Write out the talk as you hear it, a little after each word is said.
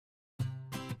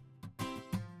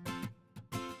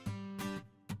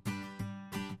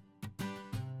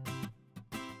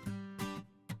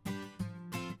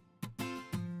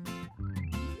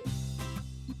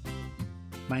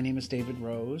My name is David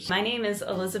Rose. My name is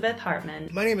Elizabeth Hartmann.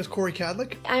 My name is Cory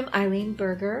Kadlik. I'm Eileen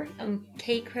Berger. I'm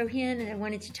Kate Crohan, and I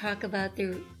wanted to talk about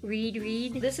the read.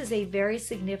 This is a very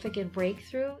significant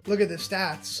breakthrough. Look at the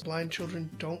stats. Blind children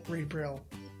don't read Braille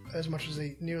as much as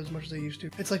they used to.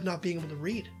 It's like not being able to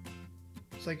read.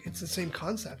 It's the same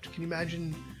concept. Can you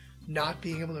imagine not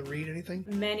being able to read anything?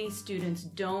 Many students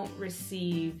don't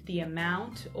receive the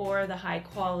amount or the high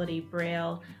quality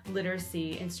Braille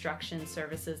literacy instruction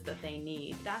services that they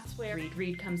need. That's where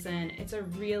Read comes in. It's a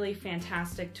really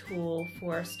fantastic tool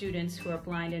for students who are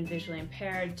blind and visually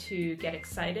impaired to get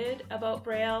excited about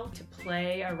Braille, to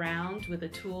play around with a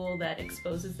tool that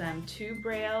exposes them to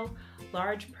Braille,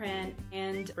 large print,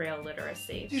 and Braille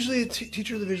literacy. Usually a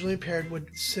teacher of the visually impaired would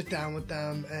sit down with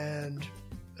them and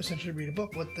essentially read a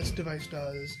book. What this device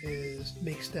does is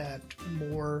makes that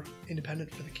more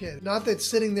independent for the kid. Not that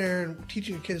sitting there and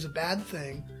teaching a kid is a bad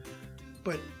thing,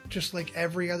 but just like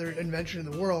every other invention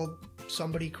in the world,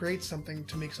 somebody creates something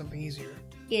to make something easier.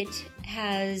 It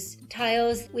has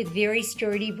tiles with very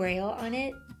sturdy Braille on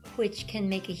it, which can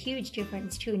make a huge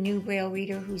difference to a new Braille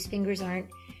reader whose fingers aren't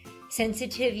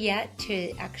sensitive yet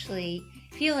to actually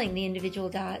feeling the individual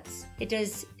dots. It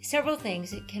does several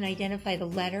things. It can identify the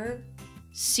letter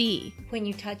C when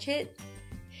you touch it.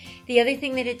 The other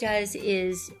thing that it does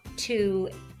is to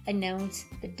announce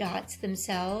the dots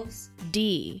themselves.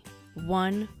 D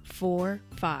 1 4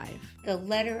 5. The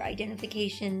letter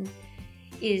identification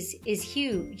is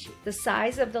huge. The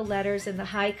size of the letters and the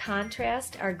high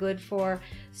contrast are good for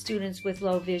students with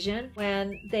low vision.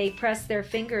 When they press their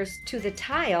fingers to the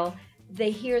tile,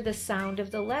 they hear the sound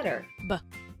of the letter. B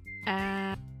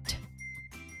at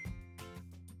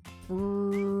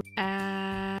R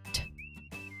at.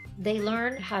 They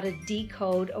learn how to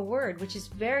decode a word, which is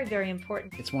very, very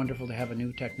important. It's wonderful to have a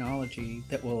new technology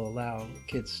that will allow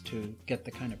kids to get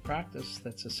the kind of practice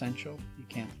that's essential. You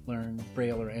can't learn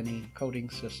Braille or any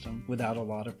coding system without a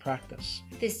lot of practice.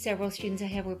 Several students I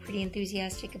have were pretty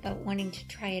enthusiastic about wanting to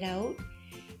try it out,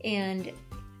 and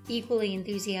equally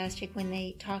enthusiastic when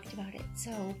they talked about it.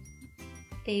 So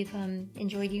they've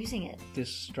enjoyed using it.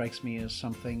 This strikes me as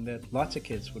something that lots of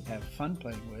kids would have fun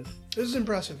playing with. This is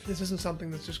impressive. This isn't something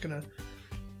that's just going to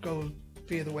go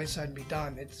via the wayside and be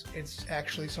done. It's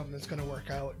actually something that's going to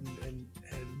work out and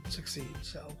succeed.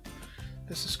 So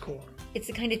this is cool. It's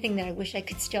the kind of thing that I wish I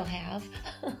could still have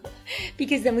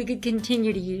because then we could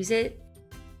continue to use it.